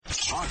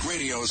Talk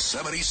Radio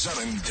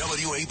 77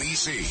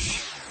 WABC.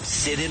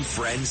 Sid and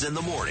Friends in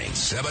the morning.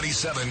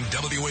 77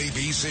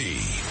 WABC.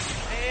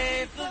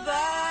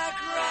 Paperback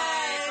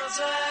writer.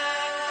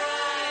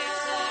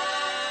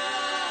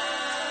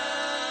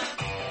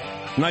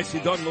 Nicely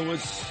done,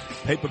 Lewis.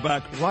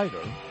 Paperback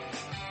writer.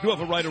 You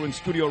have a writer in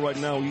studio right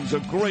now. He's a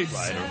great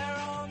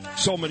writer.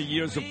 So many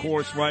years, of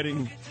course,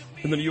 writing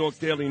in the New York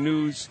Daily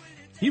News.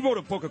 He wrote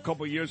a book a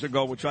couple of years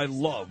ago, which I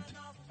loved.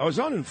 I was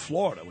on in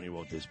Florida when he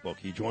wrote this book.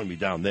 He joined me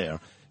down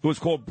there. It was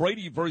called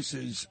Brady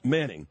versus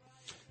Manning.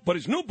 But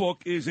his new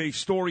book is a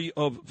story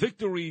of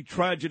victory,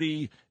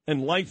 tragedy,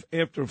 and life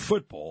after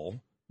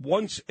football.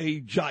 Once a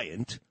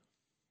Giant,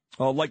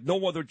 like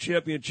no other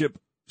championship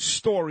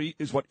story,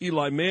 is what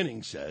Eli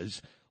Manning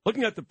says.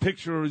 Looking at the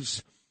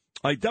pictures,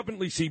 I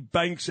definitely see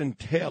Banks and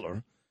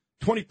Taylor.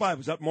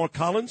 25, is that Mark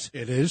Collins?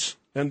 It is.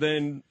 And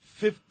then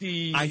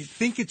 50. I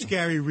think it's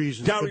Gary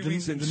Reasons. Gary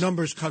Reasons. The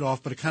number's cut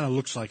off, but it kind of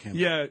looks like him.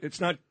 Yeah,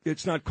 it's not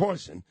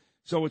Carson.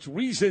 So it's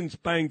Reasons,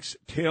 Banks,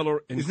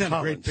 Taylor, and Isn't that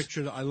Collins. a great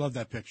picture? I love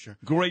that picture.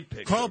 Great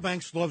picture. Carl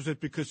Banks loves it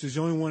because he's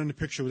the only one in the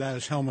picture without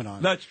his helmet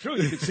on. That's true.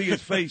 You can see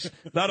his face.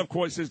 That, of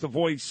course, is the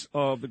voice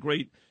of the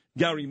great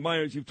Gary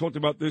Myers. You've talked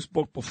about this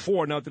book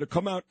before. Now, did it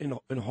come out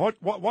in heart?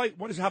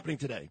 What is happening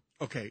today?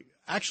 Okay.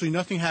 Actually,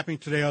 nothing happening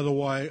today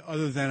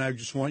other than I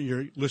just want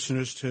your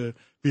listeners to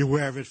be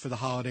aware of it for the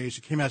holidays.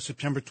 It came out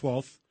September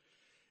 12th.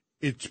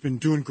 It's been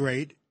doing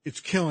great. It's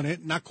killing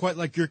it. Not quite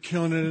like you're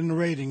killing it in the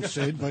ratings,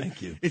 Sid, but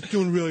Thank you. It's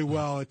doing really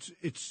well.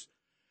 It's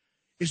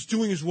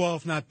doing as well,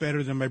 if not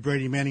better, than my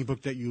Brady Manning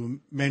book that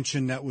you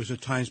mentioned. That was a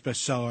Times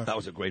bestseller. That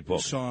was a great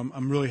book. So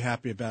I'm really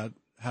happy about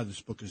how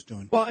this book is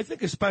doing. Well, I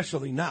think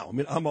especially now. I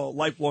mean, I'm a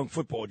lifelong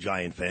football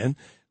Giant fan.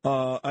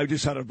 I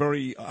just had a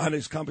very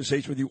honest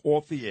conversation with you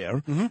off the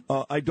air.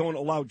 Mm-hmm. I don't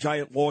allow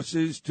Giant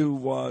losses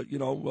to,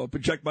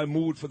 project my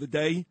mood for the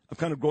day. I've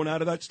kind of grown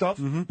out of that stuff.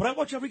 Mm-hmm. But I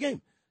watch every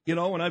game.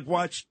 And I've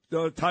watched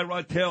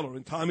Tyrod Taylor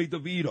and Tommy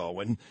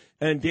DeVito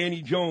and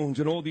Danny Jones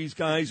and all these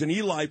guys and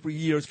Eli for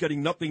years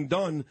getting nothing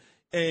done.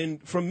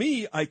 And for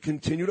me, I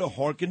continue to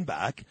hearken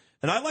back.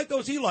 And I like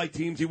those Eli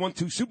teams. He won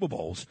 2 Super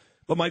Bowls.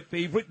 But my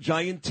favorite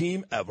Giant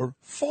team ever,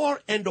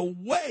 far and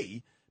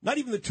away, not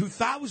even the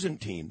 2000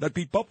 team that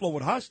beat Buffalo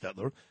with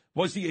Hostetler,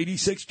 was the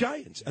 86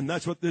 Giants. And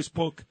that's what this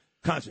book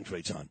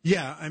concentrates on.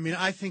 Yeah, I mean,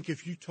 I think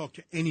if you talk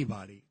to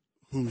anybody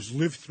who's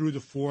lived through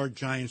the 4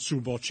 Giant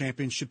Super Bowl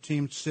championship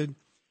teams, Sid,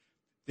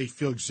 they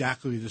feel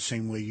exactly the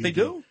same way you do. They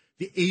do?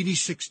 The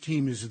 86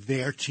 team is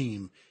their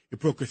team. It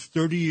broke a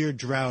 30-year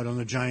drought on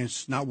the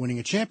Giants not winning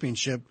a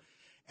championship.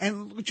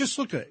 And just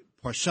look at it.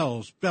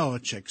 Parcells,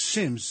 Belichick,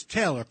 Sims,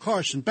 Taylor,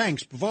 Carson,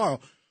 Banks,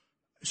 Bavaro,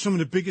 some of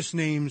the biggest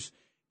names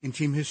in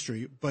team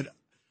history. But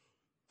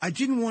I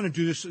didn't want to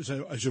do this as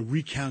a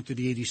recount of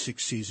the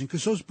 86 season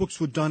because those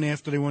books were done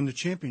after they won the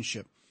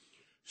championship.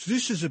 So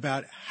this is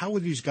about how are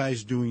these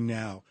guys doing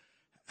now?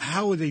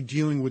 How are they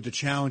dealing with the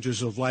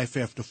challenges of life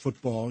after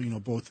football,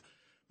 both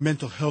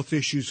mental health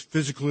issues,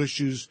 physical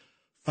issues,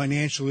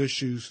 financial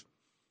issues.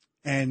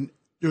 And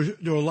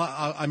there are a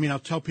lot, I'll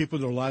tell people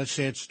there are a lot of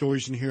sad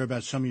stories in here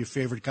about some of your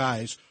favorite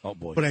guys. Oh,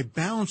 boy. But I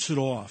balance it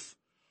off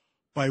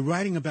by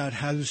writing about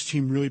how this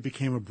team really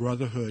became a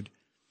brotherhood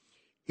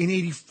in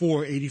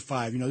 84,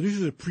 85.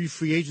 These are the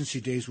pre-free agency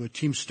days where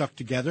teams stuck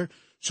together.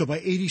 So by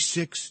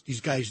 86,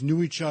 these guys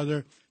knew each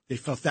other. They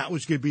felt that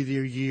was going to be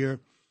their year.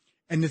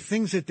 And the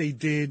things that they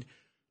did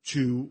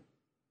to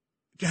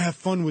have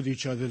fun with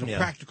each other, the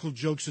practical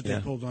jokes that they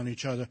pulled on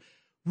each other,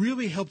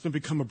 really helped them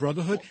become a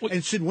brotherhood.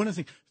 And Sid, one of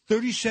the things,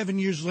 37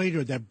 years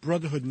later, that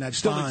brotherhood and that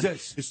still bond,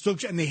 exists. it still,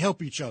 and they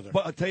help each other.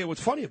 But I'll tell you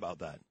what's funny about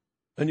that,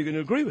 and you're going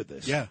to agree with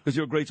this. Yeah. Because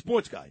you're a great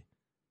sports guy.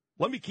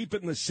 Let me keep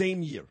it in the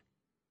same year.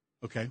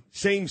 Okay.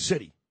 Same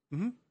city.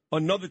 Mm-hmm.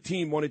 Another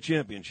team won a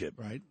championship.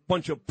 Right.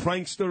 Bunch of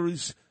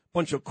pranksters,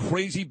 bunch of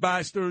crazy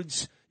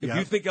bastards. If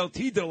you think LT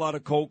did a lot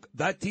of coke,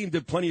 that team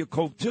did plenty of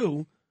coke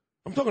too.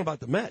 I'm talking about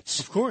the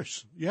Mets. Of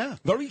course, yeah.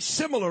 Very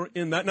similar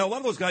in that. Now, a lot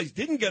of those guys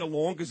didn't get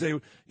along because they,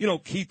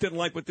 Keith didn't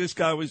like what this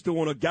guy was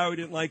doing or Gary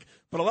didn't like.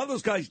 But a lot of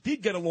those guys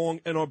did get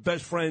along and are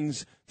best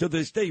friends to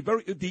this day.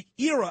 The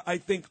era, I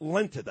think,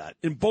 lent to that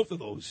in both of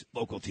those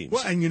local teams.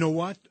 Well, and you know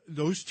what?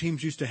 Those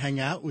teams used to hang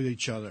out with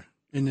each other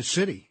in the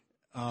city.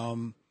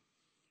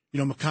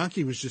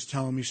 McConkey was just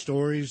telling me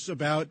stories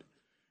about,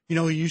 he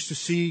used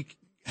to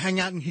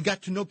hang out, and he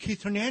got to know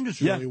Keith Hernandez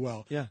really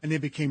well. Yeah. And they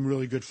became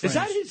really good friends. Is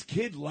that his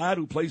kid, Lad,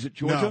 who plays at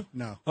Georgia?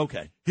 No.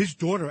 Okay. His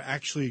daughter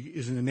actually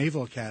is in the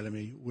Naval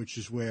Academy, which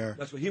is where...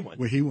 That's where he went.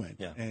 Where he went.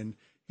 Yeah. And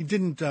he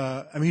didn't...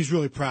 he's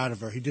really proud of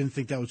her. He didn't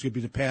think that was going to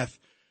be the path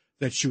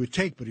that she would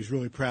take, but he's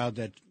really proud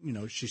that,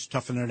 she's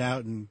toughing it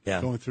out and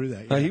going through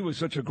that. Yeah. He was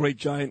such a great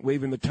Giant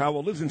waving the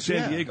towel. Lives in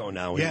San Diego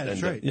now. Yeah,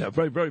 that's right.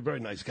 Very, very, very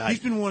nice guy. He's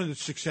been one of the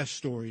success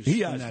stories.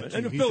 He in has that been.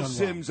 team. And He's Phil done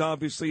Simms well.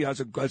 obviously has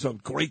a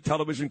great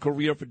television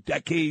career for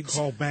decades.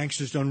 Carl Banks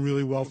has done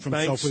really well for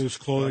himself with his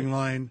clothing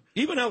line.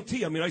 Even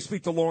LT. I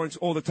speak to Lawrence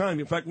all the time.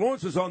 In fact,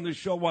 Lawrence was on this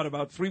show,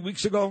 about 3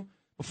 weeks ago?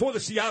 Before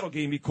the Seattle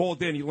game, he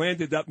called in. He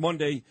landed that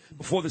Monday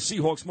before the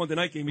Seahawks Monday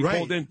night game. He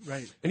called in.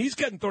 Right. And he's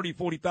getting 30,000,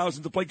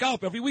 40,000 to play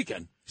golf every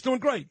weekend. He's doing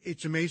great.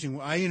 It's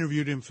amazing. I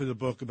interviewed him for the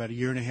book about a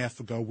year and a half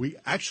ago. We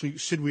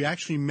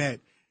actually met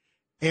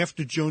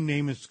after Joe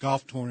Namath's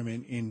golf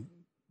tournament in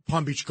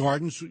Palm Beach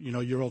Gardens,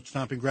 your old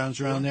stomping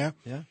grounds around there.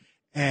 Yeah.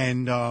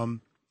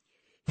 And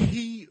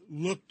he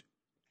looked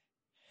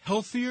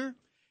healthier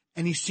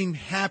and he seemed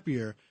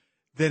happier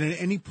than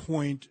at any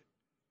point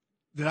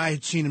that I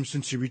had seen him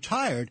since he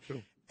retired.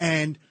 True.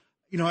 And,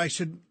 I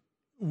said,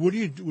 what do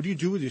you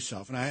do with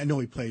yourself? And I know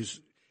he plays.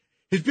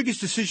 His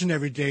biggest decision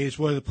every day is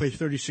whether to play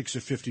 36 or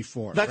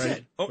 54. That's right?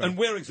 it. Oh, right. And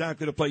where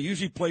exactly to play? He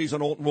usually plays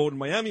on Alton Road in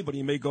Miami, but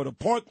he may go to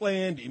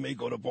Parkland. He may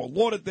go to Fort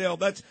Lauderdale.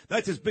 That's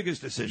his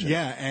biggest decision.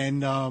 Yeah,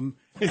 and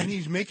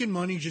he's making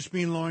money just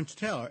being Lawrence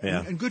Taylor.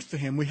 Yeah. And good for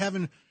him. We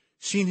haven't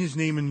seen his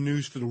name in the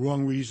news for the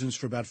wrong reasons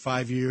for about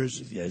 5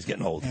 years. Yeah, he's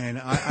getting old. And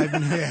I've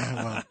been,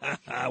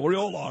 we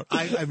all are.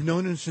 I've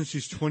known him since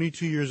he's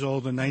 22 years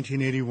old in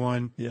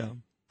 1981. Yeah.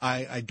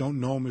 I don't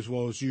know him as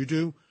well as you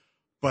do,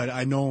 but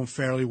I know him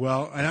fairly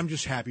well, and I'm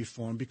just happy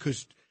for him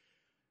because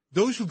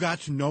those who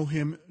got to know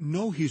him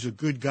know he's a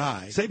good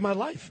guy. Saved my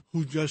life.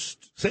 Who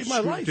just saved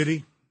my life. Did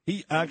he?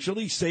 He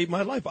actually saved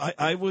my life.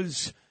 I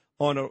was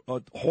on a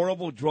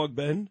horrible drug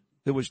bend.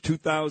 It was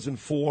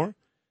 2004.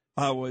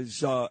 I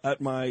was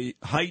at my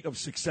height of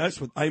success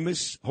with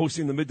Imus,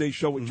 hosting the midday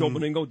show with Joe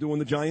Beningo, doing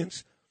the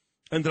Giants.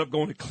 Ended up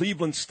going to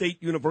Cleveland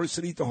State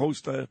University to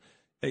host a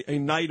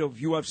night of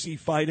UFC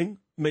fighting.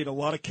 Made a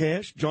lot of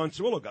cash. John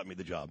Cirillo got me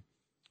the job.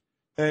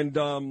 And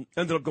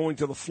ended up going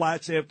to the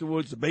flats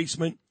afterwards, the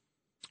basement.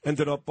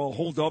 Ended up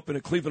holed up in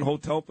a Cleveland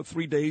hotel for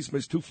 3 days,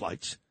 missed 2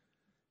 flights.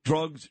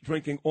 Drugs,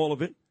 drinking, all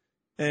of it.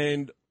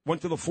 And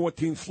went to the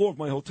 14th floor of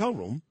my hotel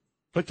room.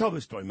 I tell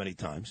this story many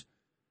times.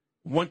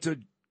 Went to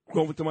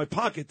go into my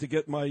pocket to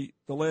get the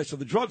last of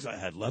the drugs I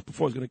had left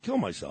before I was going to kill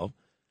myself.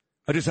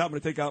 I just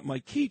happened to take out my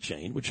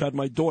keychain, which had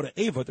my daughter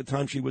Ava at the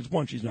time. She was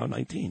 1. She's now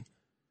 19.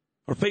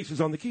 Her face was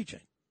on the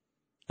keychain.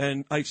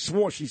 And I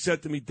swore, she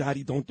said to me,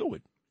 Daddy, don't do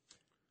it.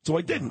 So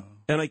I didn't.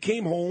 And I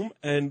came home,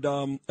 and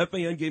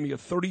FAN gave me a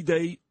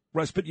 30-day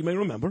respite. You may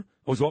remember.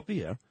 I was off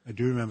the air. I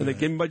do remember. And they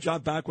gave me my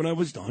job back when I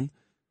was done.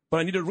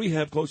 But I needed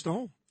rehab close to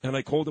home. And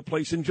I called a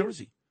place in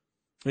Jersey.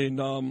 And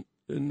I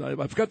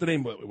forgot the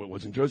name. It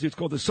was in Jersey. It's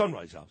called the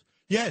Sunrise House.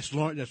 Yes,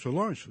 that's where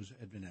Lawrence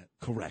had been at.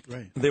 Correct.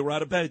 Right. And they were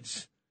out of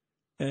beds.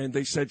 And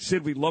they said,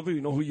 Sid, we love you.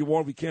 We know who you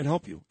are. We can't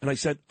help you. And I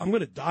said, I'm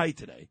going to die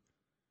today.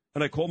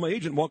 And I called my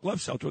agent, Mark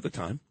Lefselter, at the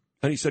time.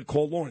 And he said,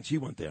 call Lawrence. He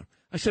went there.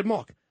 I said,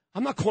 Mark,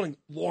 I'm not calling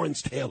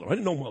Lawrence Taylor. I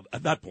didn't know him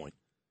at that point.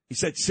 He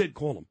said, Sid,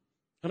 call him.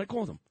 And I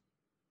called him.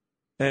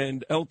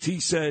 And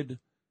LT said,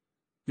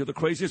 you're the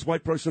craziest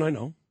white person I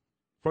know.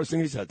 First thing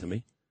he said to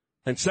me.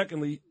 And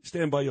secondly,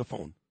 stand by your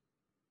phone.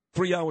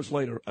 3 hours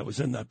later, I was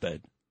in that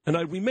bed. And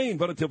I remained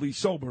relatively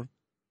sober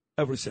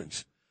ever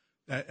since.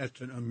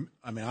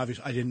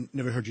 Obviously, I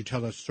never heard you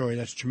tell that story.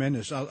 That's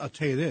tremendous. I'll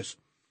tell you this.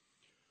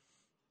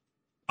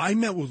 I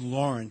met with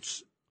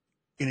Lawrence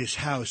in his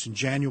house in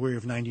January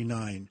of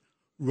 99,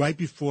 right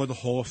before the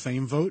Hall of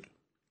Fame vote.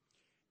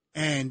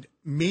 And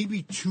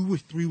maybe 2 or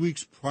 3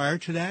 weeks prior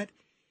to that,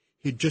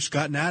 he'd just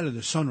gotten out of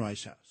the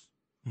Sunrise House.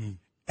 Mm.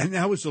 And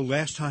that was the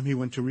last time he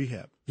went to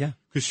rehab. Yeah.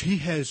 Because he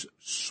has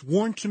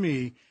sworn to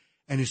me,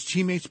 and his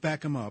teammates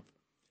back him up,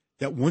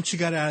 that once he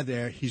got out of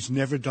there, he's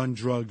never done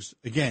drugs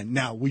again.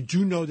 Now, we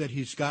do know that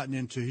he's gotten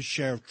into his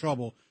share of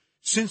trouble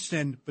since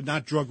then, but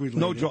not drug-related.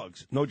 No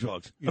drugs.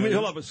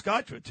 He'll have a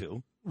scotch or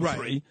two. Right.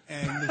 3.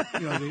 And,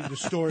 the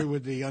story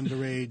with the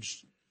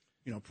underage,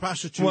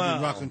 prostitute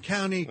in Rockland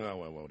County.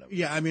 Whatever.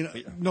 Yeah,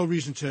 no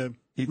reason to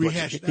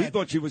rehash that. He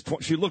thought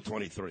she looked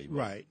 23.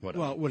 Right.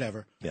 Whatever. Well,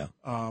 whatever. Yeah.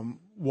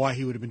 Why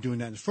he would have been doing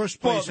that in the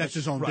first place, that's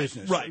his own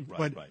business. Right.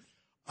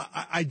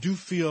 I do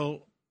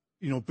feel,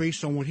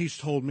 based on what he's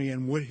told me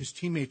and what his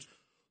teammates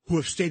who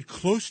have stayed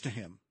close to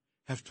him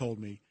have told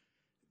me,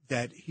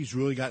 that he's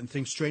really gotten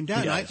things straightened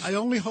out. I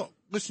only hope,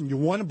 listen, you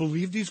want to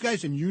believe these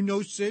guys, and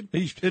Sid.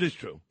 It is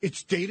true.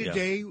 It's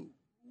day-to-day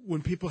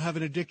when people have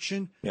an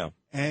addiction. Yeah.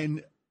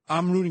 And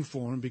I'm rooting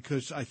for him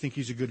because I think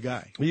he's a good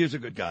guy. He is a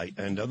good guy,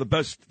 and the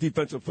best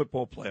defensive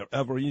football player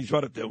ever. He's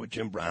right up there with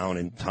Jim Brown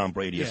and Tom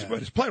Brady. He's the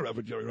greatest player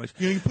ever, Jerry Rice.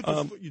 You put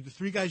the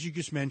 3 guys you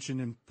just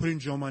mentioned and put in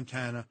Joe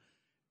Montana,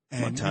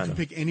 and you can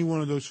pick any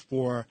one of those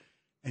 4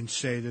 and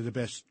say they're the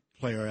best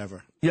player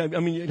ever. Yeah,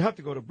 you'd have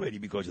to go to Brady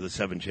because of the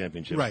 7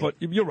 championships. Right. But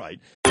you're right.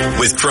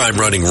 With crime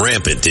running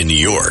rampant in New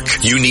York,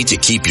 you need to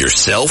keep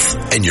yourself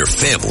and your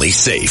family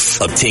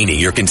safe. Obtaining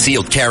your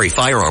concealed carry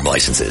firearm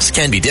licenses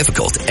can be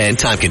difficult and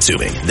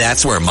time-consuming.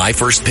 That's where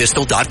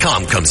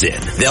MyFirstPistol.com comes in.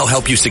 They'll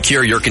help you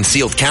secure your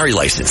concealed carry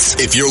license.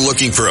 If you're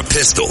looking for a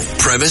pistol,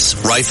 premise,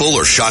 rifle,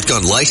 or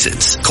shotgun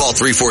license, call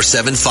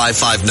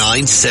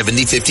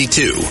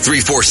 347-559-7052.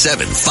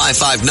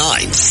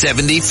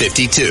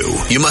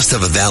 347-559-7052. You must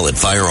have a valid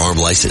firearm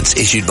license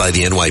issued by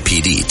the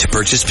NYPD to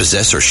purchase,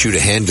 possess, or shoot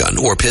a handgun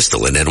or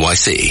pistol in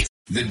NYC.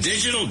 The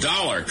digital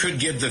dollar could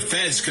give the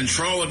feds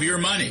control of your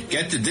money.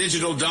 Get the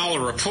digital dollar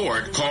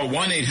report. Call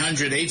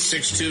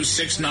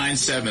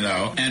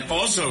 1-800-862-6970 and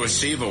also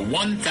receive a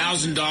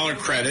 $1,000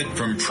 credit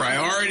from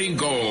Priority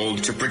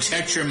Gold to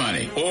protect your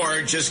money.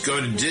 Or just go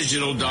to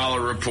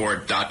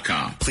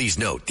digitaldollarreport.com. Please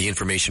note the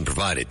information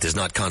provided does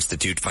not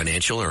constitute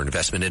financial or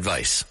investment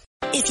advice.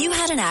 If you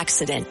had an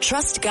accident,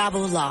 trust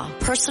Gabo Law,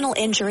 personal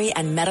injury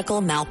and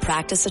medical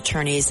malpractice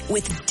attorneys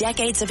with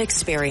decades of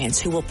experience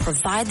who will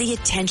provide the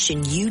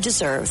attention you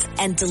deserve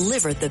and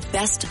deliver the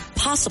best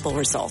possible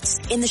results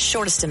in the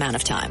shortest amount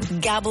of time.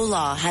 Gabo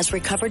Law has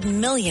recovered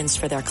millions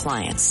for their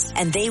clients,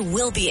 and they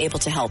will be able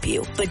to help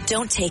you. But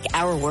don't take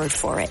our word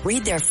for it.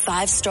 Read their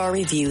 5-star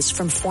reviews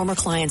from former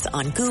clients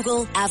on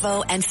Google,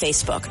 Avo, and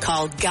Facebook.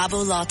 Call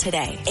Gabo Law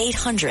today,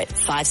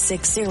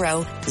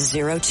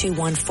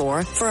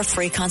 800-560-0214 for a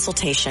free consultation,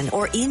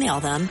 or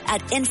email them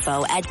at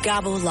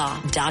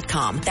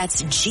info@gabolaw.com.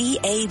 That's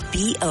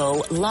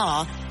Gabo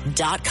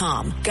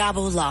law.com.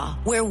 Gabo Law,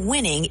 where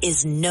winning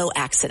is no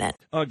accident.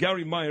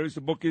 Gary Myers,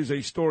 the book is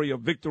a story of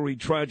victory,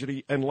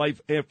 tragedy, and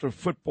life after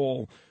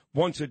football.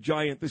 Once a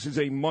Giant, this is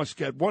a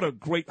must-get. What a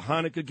great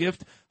Hanukkah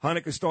gift.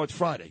 Hanukkah starts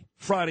Friday.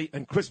 Friday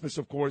and Christmas,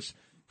 of course,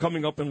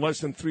 coming up in less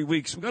than 3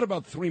 weeks. We've got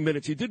about 3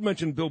 minutes. He did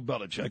mention Bill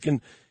Belichick, and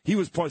he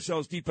was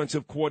Parcells'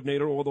 defensive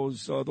coordinator, all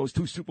those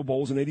 2 Super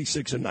Bowls in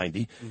 86 and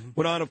 90.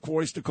 Went on, of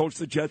course, to coach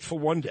the Jets for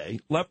one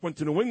day. Left, went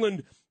to New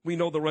England. We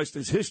know the rest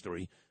is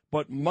history.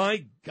 But,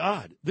 my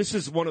God, this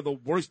is one of the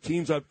worst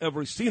teams I've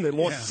ever seen. They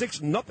lost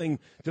 6-0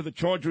 to the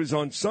Chargers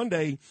on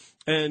Sunday,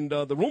 and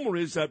the rumor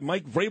is that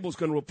Mike Vrabel's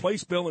going to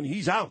replace Bill, and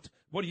he's out.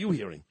 What are you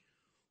hearing?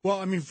 Well,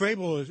 I mean,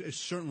 Vrabel is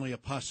certainly a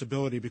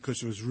possibility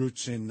because of his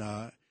roots in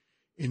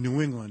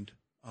New England.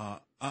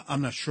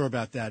 I'm not sure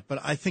about that, but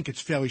I think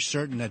it's fairly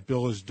certain that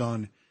Bill is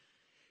done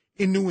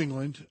in New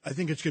England. I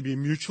think it's going to be a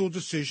mutual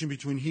decision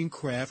between he and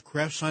Kraft.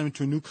 Kraft signed him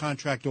to a new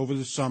contract over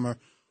the summer,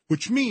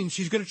 which means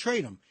he's going to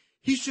trade him.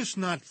 He's just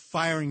not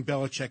firing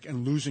Belichick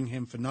and losing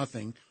him for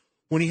nothing.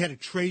 When he had a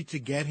trade to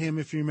get him,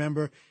 if you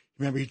remember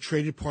he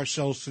traded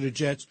Parcells to the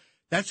Jets.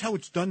 That's how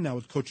it's done now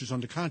with coaches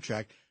under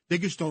contract. They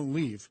just don't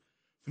leave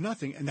for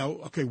nothing. And now,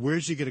 okay,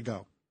 where's he going to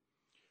go?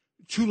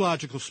 2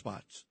 logical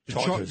spots.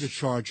 The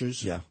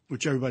Chargers,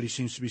 which everybody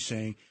seems to be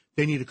saying.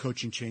 They need a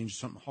coaching change,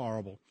 something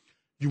horrible.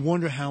 You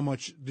wonder how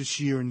much this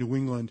year in New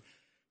England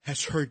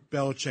has hurt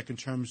Belichick in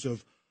terms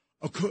of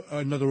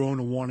another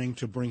owner wanting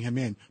to bring him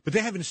in. But they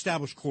have an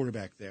established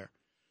quarterback there.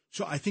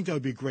 So I think that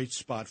would be a great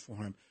spot for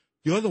him.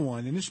 The other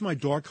one, and this is my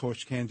dark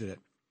horse candidate,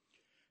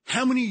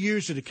 how many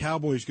years are the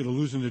Cowboys going to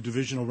lose in the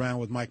divisional round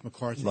with Mike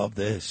McCarthy? Love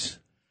this.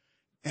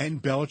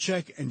 And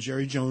Belichick and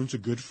Jerry Jones are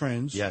good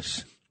friends.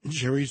 Yes.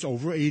 Jerry's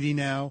over 80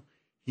 now.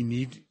 He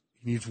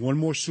needs one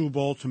more Super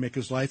Bowl to make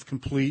his life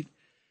complete.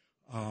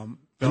 And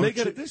they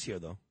get it this year,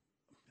 though.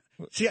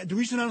 See, the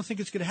reason I don't think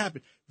it's going to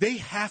happen, they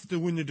have to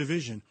win the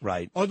division.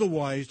 Right.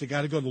 Otherwise, they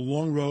got to go the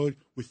long road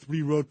with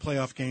 3 road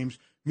playoff games,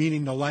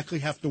 meaning they'll likely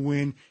have to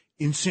win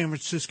in San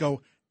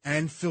Francisco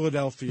and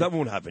Philadelphia. That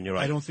won't happen, you're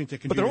right. I don't think they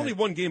can But do they're that. only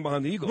 1 game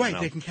behind the Eagles Right,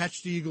 now. they can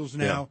catch the Eagles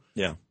now.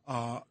 Yeah.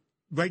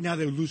 Right now,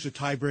 they would lose the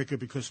tiebreaker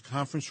because of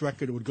conference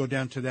record. It would go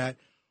down to that.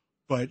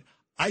 But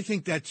I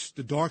think that's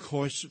the dark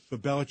horse for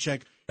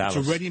Belichick. Dallas.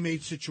 It's a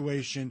ready-made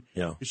situation.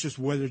 Yeah. It's just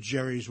whether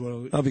Jerry's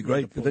will. That'll be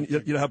great. Then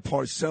you'd have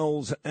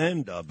Parcells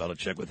and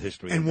Belichick with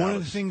history. And in one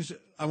Dallas. of the things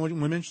I want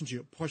to mention to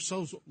you,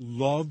 Parcells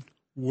loved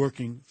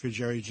working for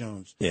Jerry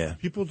Jones. Yeah.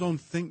 People don't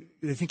think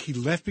they think he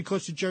left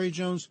because of Jerry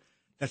Jones.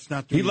 That's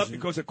not the He reason. left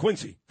because of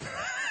Quincy.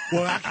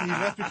 Well, actually, he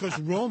left because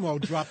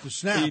Romo dropped the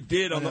snap. He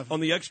did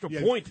on the extra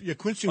point. Yeah,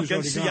 Quincy was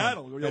against already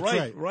Seattle. gone. You're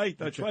That's right.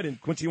 That's right. And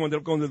Quincy ended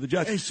up going to the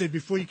Jets. He said,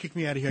 before you kick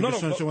me out of here, I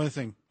just want to say one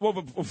thing. Well,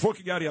 but before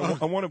you get out of here,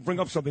 I want to bring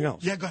up something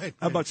else. Yeah, go ahead.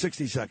 How about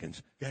 60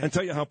 seconds? And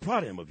tell you how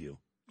proud I am of you.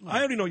 I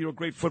already know you're a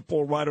great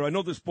football writer. I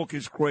know this book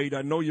is great.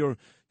 I know you're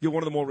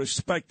one of the more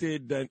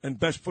respected and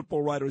best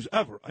football writers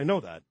ever. I know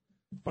that.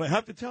 But I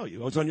have to tell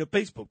you, I was on your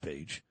Facebook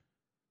page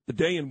the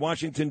day in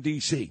Washington,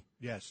 D.C.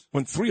 Yes.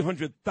 When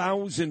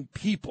 300,000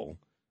 people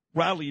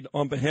rallied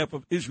on behalf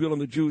of Israel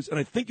and the Jews, and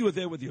I think you were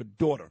there with your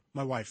daughter.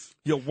 My wife.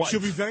 Your wife. She'll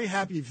be very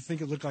happy if you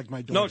think it looked like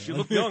my daughter. No, she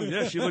looked young.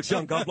 Yeah, she looks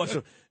young. God bless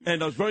her.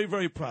 And I was very,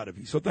 very proud of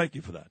you. So thank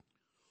you for that.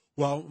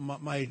 Well,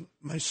 my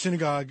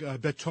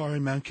synagogue, Bet Torah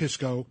in Mount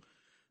Kisco,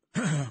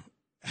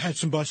 had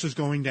some buses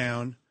going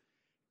down,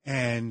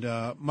 and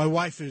my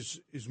wife is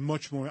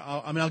much more.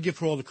 I'll give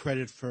her all the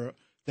credit for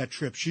that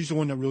trip. She's the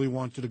one that really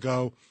wanted to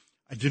go.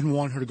 I didn't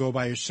want her to go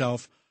by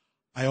herself.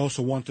 I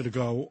also wanted to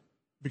go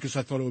because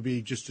I thought it would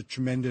be just a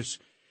tremendous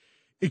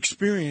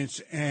experience.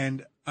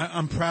 And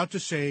I'm proud to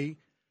say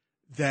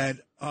that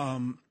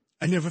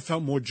I never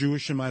felt more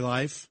Jewish in my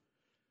life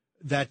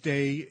that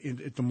day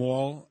at the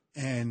mall.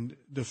 And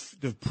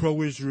the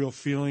pro-Israel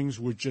feelings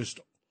were just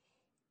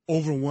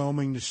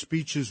overwhelming. The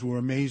speeches were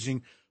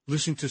amazing.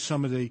 Listening to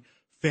some of the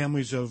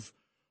families of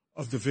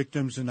the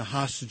victims and the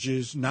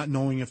hostages, not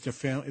knowing if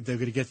they're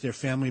going to get their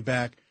family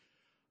back.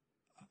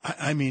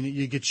 I mean,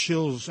 you get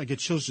chills. I get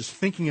chills just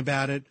thinking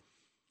about it.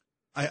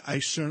 I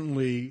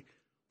certainly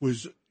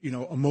was,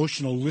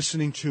 emotional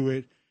listening to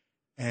it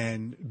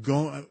and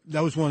going.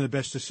 That was one of the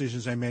best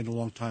decisions I made in a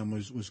long time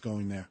was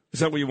going there.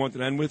 Is that what you wanted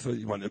to end with, or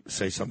you want to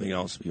say something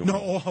else? No,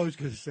 all I was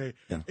going to say,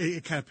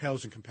 it kind of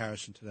pales in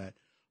comparison to that.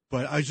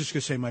 But I was just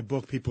going to say my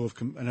book,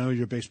 I know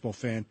you're a baseball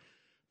fan,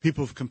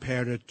 people have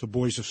compared it to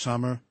Boys of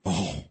Summer.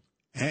 Oh.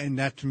 And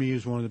that, to me,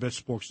 is one of the best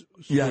sports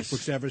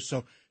books ever.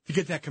 So to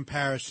get that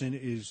comparison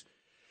is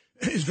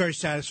very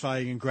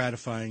satisfying and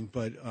gratifying.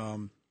 But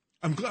I'm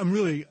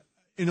really,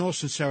 in all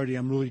sincerity,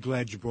 I'm really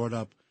glad you brought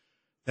up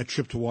that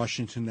trip to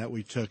Washington that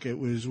we took.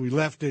 We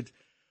left at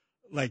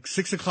like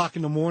 6 o'clock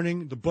in the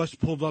morning. The bus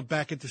pulled up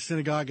back at the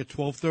synagogue at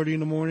 12:30 in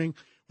the morning.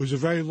 It was a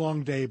very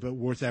long day, but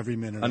worth every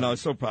minute. I know, I'm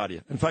so proud of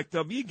you. In fact,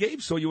 me and Gabe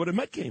saw you at a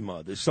Met game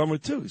this summer,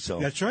 too. So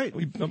that's right.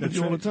 We number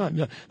you all the time.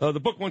 Yeah. The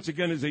book, once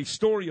again, is a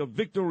story of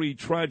victory,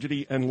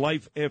 tragedy, and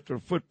life after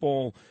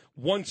football.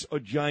 Once a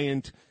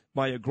Giant,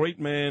 by a great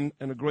man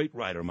and a great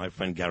writer, my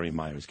friend Gary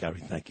Myers.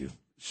 Gary, thank you.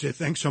 Sid,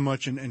 thanks so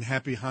much, and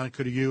happy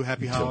Hanukkah to you.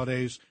 Happy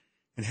holidays,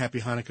 and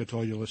happy Hanukkah to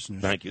all your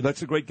listeners. Thank you.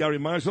 That's the great Gary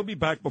Myers. He'll be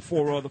back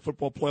before the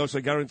football playoffs. I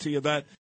guarantee you that.